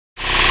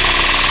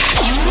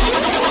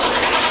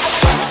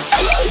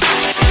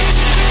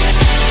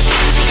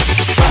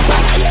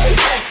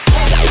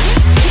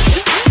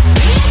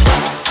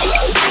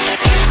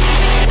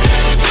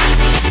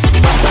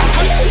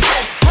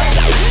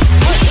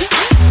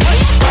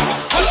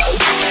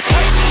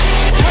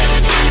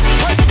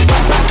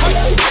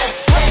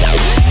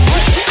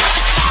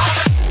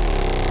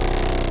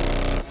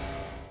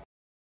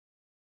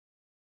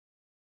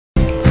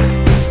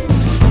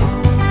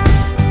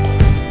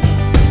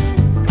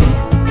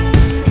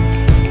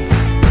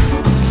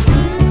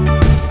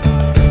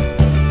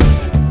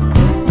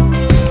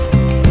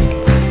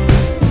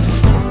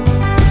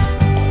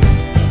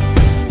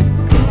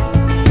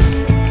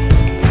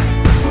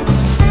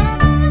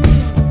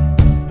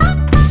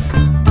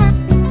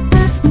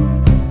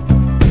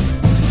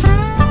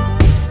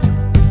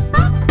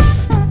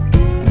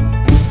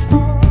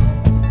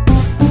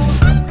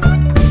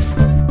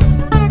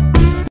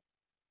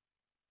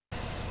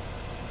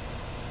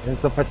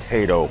is a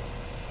potato.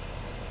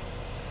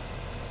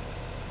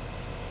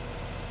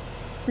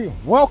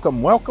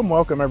 Welcome, welcome,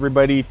 welcome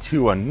everybody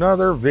to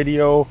another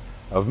video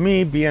of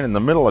me being in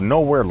the middle of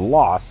nowhere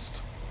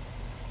lost.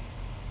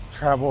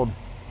 Traveled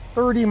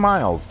 30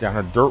 miles down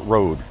a dirt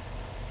road.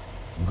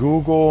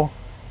 Google,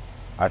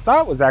 I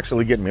thought was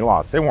actually getting me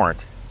lost. They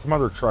weren't. Some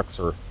other trucks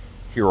are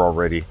here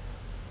already.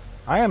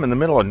 I am in the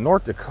middle of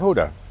North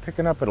Dakota,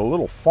 picking up at a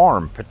little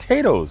farm,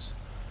 potatoes,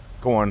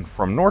 going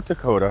from North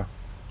Dakota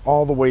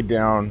all the way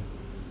down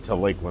to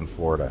Lakeland,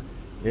 Florida.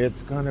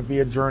 It's gonna be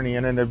a journey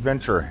and an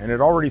adventure, and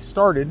it already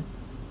started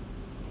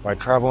by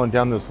traveling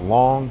down this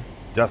long,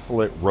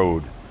 desolate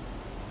road.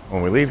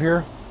 When we leave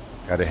here,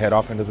 gotta head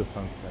off into the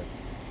sunset,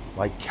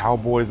 like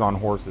cowboys on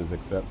horses,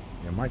 except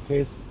in my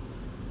case,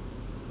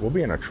 we'll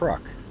be in a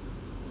truck.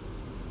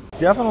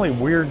 Definitely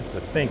weird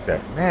to think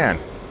that, man,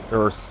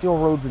 there are still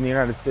roads in the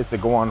United States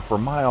that go on for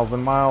miles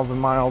and miles and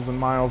miles and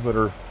miles that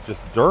are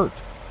just dirt.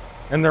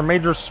 And they're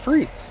major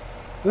streets.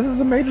 This is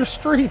a major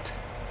street.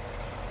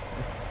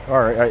 All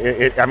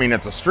right, I mean,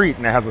 it's a street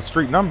and it has a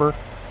street number.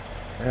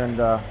 And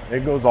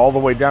it goes all the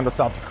way down to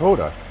South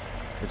Dakota.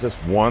 It's just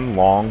one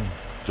long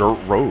dirt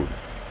road.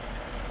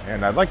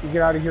 And I'd like to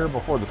get out of here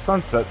before the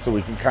sunset so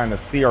we can kind of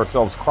see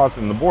ourselves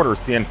crossing the border,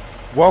 seeing,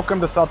 welcome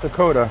to South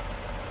Dakota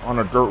on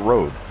a dirt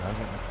road.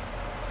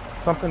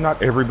 Something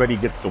not everybody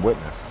gets to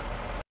witness.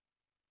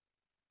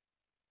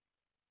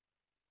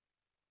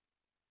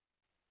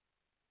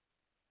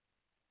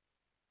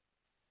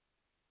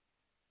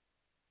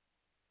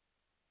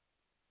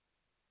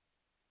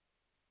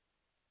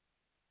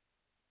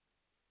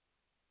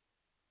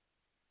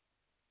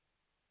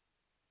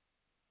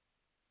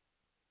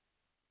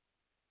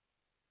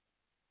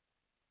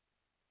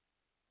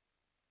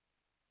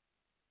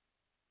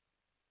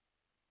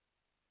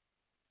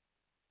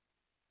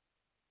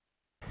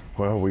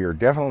 Well, we are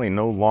definitely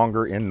no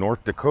longer in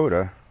North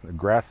Dakota. The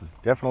grass is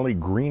definitely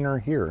greener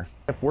here.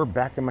 We're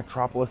back in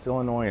Metropolis,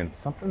 Illinois, and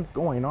something's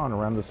going on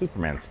around the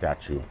Superman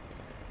statue.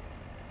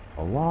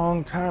 A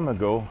long time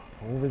ago,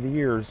 over the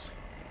years,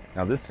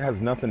 now this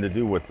has nothing to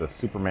do with the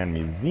Superman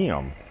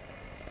Museum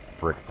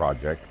brick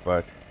project,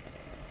 but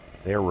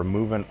they are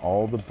removing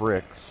all the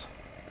bricks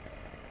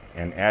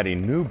and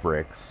adding new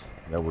bricks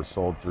that were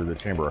sold through the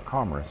Chamber of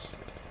Commerce.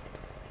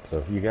 So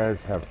if you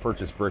guys have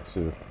purchased bricks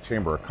through the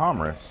Chamber of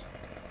Commerce,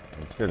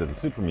 instead of the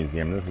Super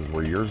Museum, this is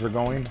where yours are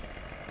going.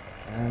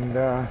 And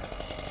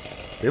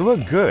they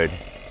look good.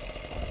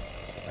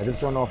 I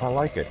just don't know if I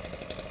like it.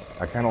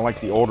 I kind of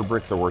like the older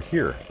bricks that were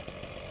here.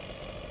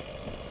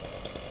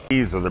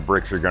 These are the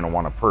bricks you're going to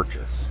want to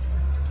purchase.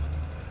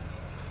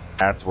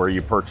 That's where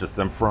you purchase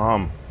them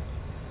from.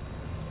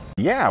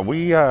 Yeah,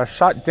 we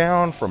shot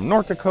down from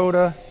North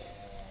Dakota,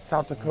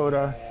 South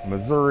Dakota,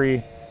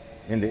 Missouri,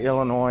 into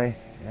Illinois,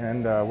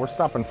 and we're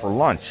stopping for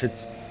lunch.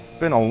 It's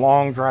been a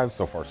long drive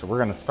so far, so we're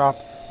going to stop,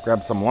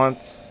 grab some lunch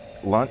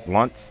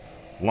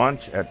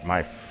at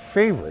my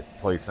favorite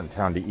place in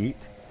town to eat,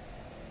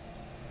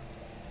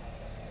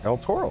 El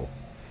Toro.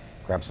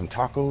 Grab some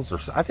tacos, or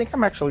I think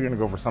I'm actually going to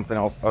go for something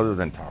else other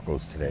than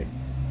tacos today.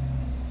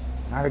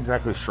 Not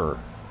exactly sure.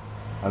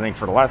 I think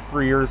for the last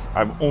 3 years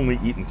I've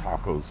only eaten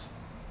tacos.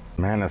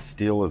 Man of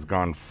Steel has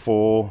gone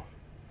full.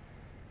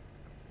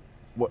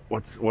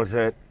 What's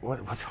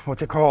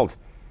it called?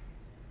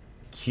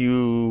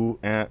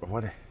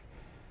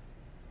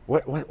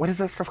 What is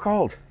that stuff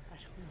called? I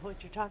don't know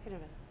what you're talking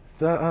about.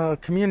 The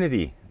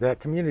community. That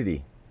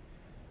community.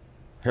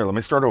 Here, let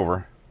me start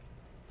over.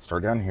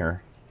 Start down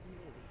here.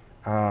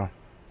 The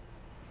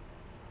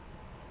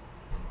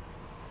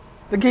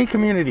gay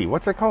community.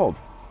 What's it called?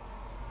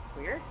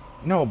 Queer?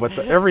 No, but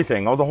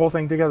everything. Oh, the whole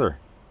thing together.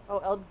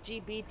 Oh,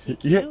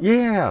 LGBTQ?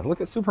 Yeah.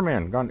 Look at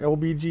Superman. Gone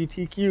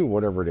LBGTQ,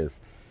 whatever it is.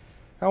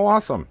 How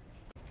awesome.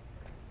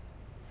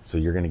 So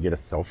you're going to get a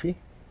selfie?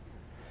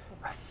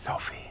 A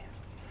selfie.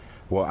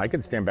 Well, I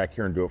could stand back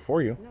here and do it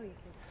for you. No, you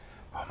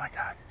can't. Oh my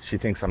God. She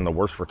thinks I'm the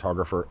worst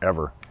photographer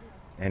ever.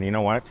 And you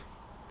know what?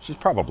 She's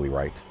probably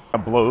right.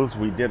 It blows.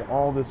 We did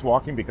all this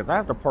walking because I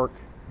have to park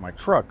my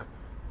truck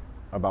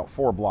about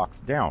 4 blocks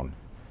down.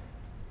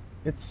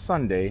 It's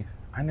Sunday.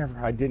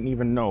 I didn't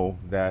even know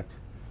that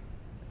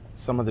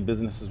some of the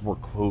businesses were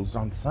closed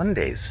on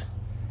Sundays.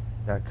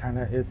 That kind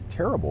of is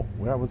terrible.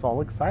 Well, I was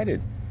all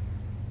excited.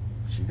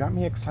 She got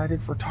me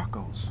excited for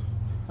tacos.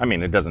 I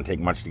mean, it doesn't take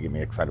much to get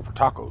me excited for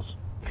tacos.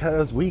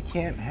 Because we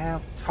can't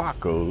have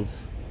tacos,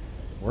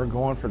 we're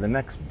going for the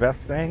next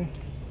best thing.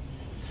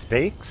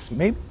 Steaks,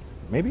 maybe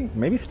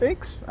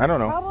steaks? I don't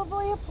know.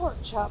 Probably a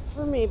pork chop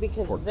for me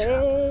because Pork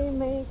they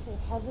make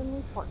a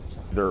heavenly pork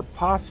chop. They're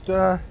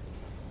pasta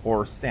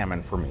or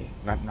salmon for me.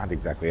 Not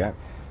exactly that.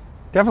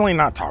 Definitely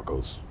not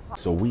tacos.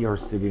 So we are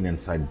sitting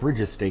inside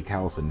Bridges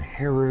Steakhouse in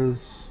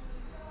Harrah's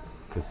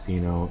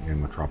Casino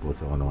in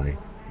Metropolis, Illinois,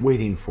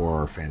 waiting for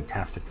our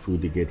fantastic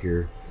food to get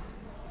here.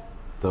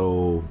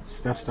 Though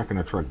Steph stuck in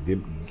a truck,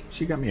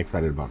 she got me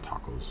excited about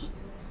tacos.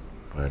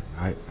 But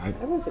I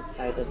was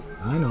excited.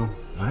 I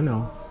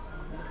know.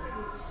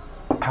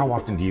 How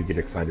often do you get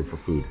excited for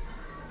food?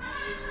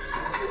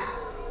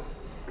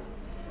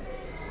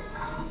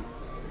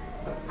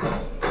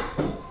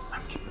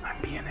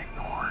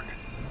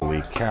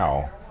 Holy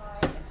cow.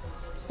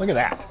 Look at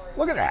that.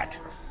 Look at that.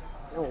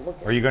 Oh, look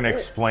at Are you going to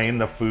this. explain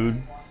the food?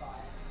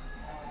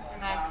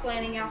 Am I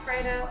explaining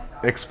Alfredo?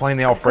 Explain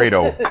the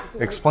Alfredo.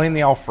 Explain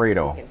the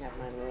Alfredo. You can have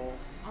mine roll.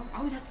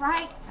 Oh, that's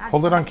right.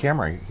 Hold it on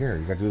camera. Here,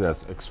 you got to do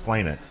this.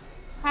 Explain it.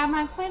 How am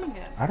I explaining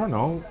it? I don't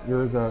know.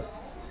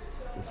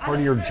 It's part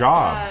of your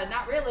job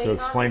Not really. to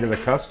explain to the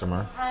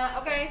customer.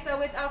 Okay,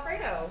 so it's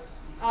Alfredo,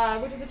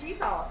 which is a cheese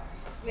sauce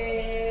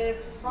with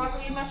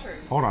broccoli and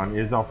mushrooms. Hold on.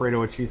 Is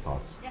Alfredo a cheese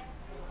sauce? Yes.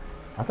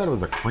 I thought it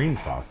was a cream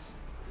sauce.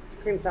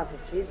 Cream sauce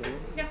with cheese in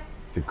it. Yeah.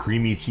 It's a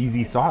creamy,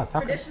 cheesy sauce. How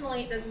come-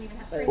 Traditionally, it doesn't even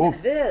have cream Oh, in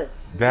it.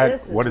 This.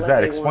 that- This what is what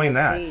that? they Explain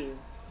wanna that. see.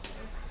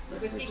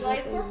 Whiskey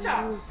glazed pork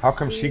chop. How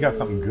come she got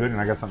something good and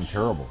I got something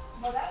terrible?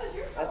 Well, that was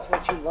your That's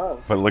what you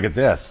love. But look at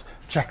this.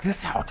 Check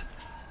this out.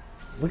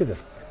 Look at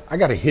this. I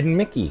got a hidden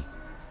Mickey.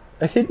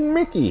 A hidden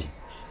Mickey.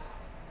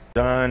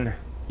 Done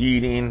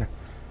eating.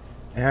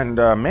 And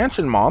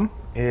Mansion Mom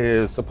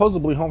is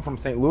supposedly home from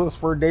St. Louis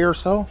for a day or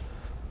so.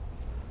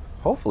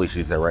 Hopefully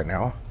she's there right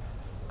now.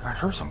 Got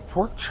her some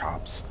pork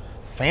chops.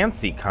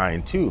 Fancy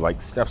kind too,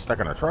 like Steph Stuck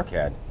in a Truck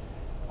had.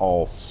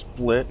 All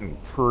split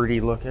and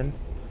pretty looking.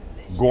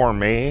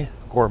 Gourmet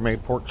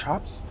pork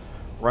chops.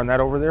 Run that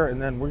over there,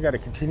 and then we got to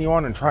continue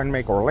on and try and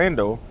make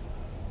Orlando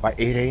by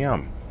 8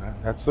 a.m.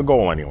 That's the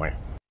goal anyway.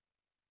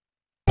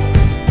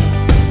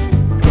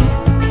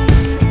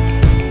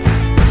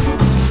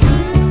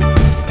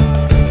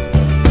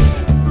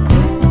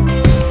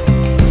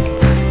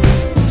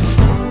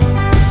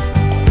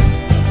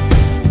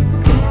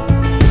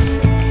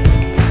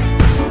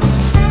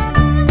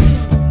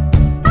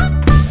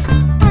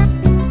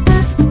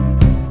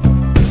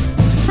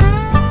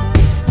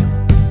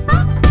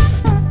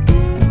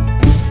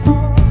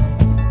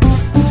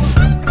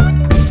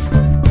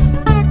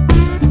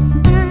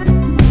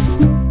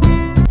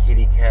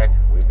 Kitty Cat,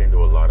 we've been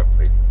to a lot of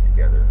places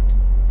together.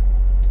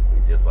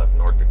 We just left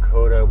North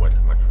Dakota, went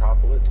to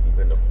Metropolis. You've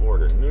been to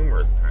Florida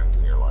numerous times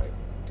in your life.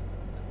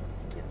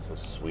 It's so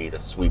sweet, a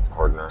sweet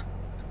partner.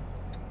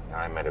 Now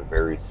I'm at a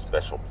very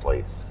special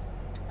place.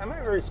 I'm at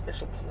a very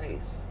special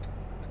place.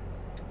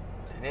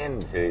 To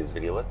end today's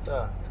video, let's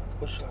go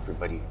show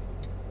everybody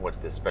what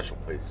this special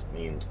place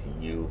means to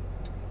you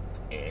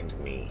and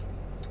me.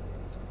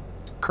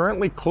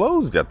 Currently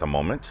closed at the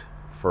moment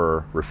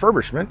for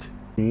refurbishment,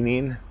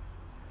 cleaning,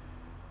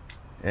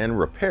 and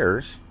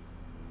repairs.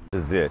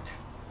 This is it.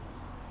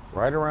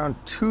 Right around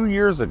 2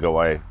 years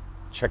ago, I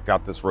checked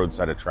out this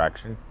roadside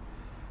attraction,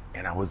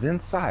 and I was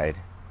inside,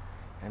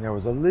 and there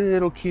was a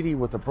little kitty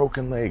with a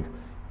broken leg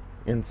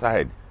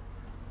inside.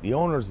 The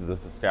owners of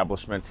this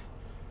establishment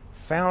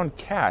found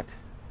Cat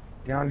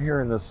down here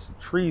in this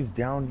trees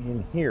down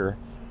in here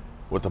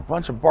with a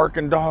bunch of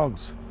barking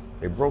dogs.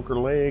 They broke her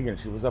leg and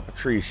she was up a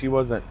tree. She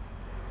was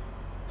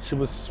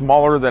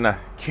smaller than a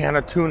can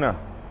of tuna,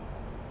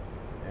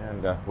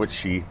 and which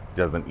she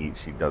doesn't eat.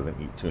 She doesn't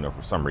eat tuna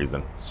for some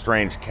reason.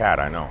 Strange cat,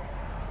 I know.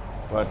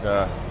 But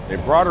they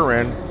brought her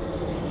in,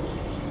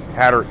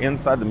 had her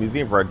inside the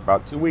museum for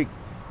about 2 weeks,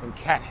 and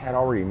Cat had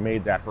already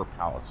made that her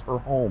palace, her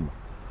home.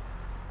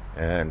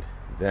 And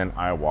then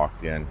I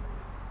walked in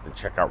to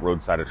check out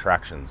roadside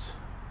attractions.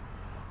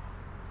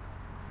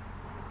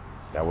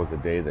 That was a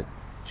day that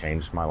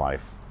changed my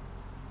life.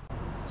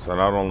 So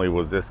not only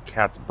was this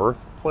Cat's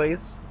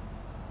birthplace,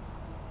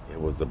 it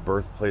was the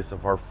birthplace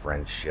of our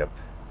friendship.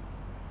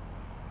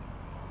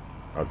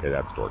 Okay,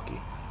 that's dorky.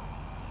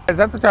 Guys,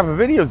 that's the type of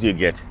videos you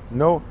get.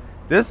 No,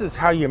 this is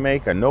how you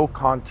make a no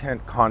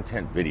content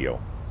video.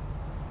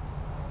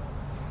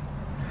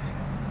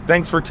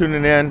 Thanks for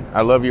tuning in.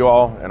 I love you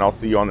all, and I'll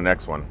see you on the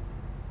next one.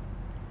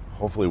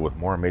 Hopefully with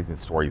more amazing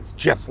stories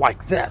just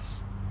like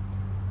this.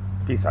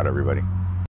 Peace out, everybody.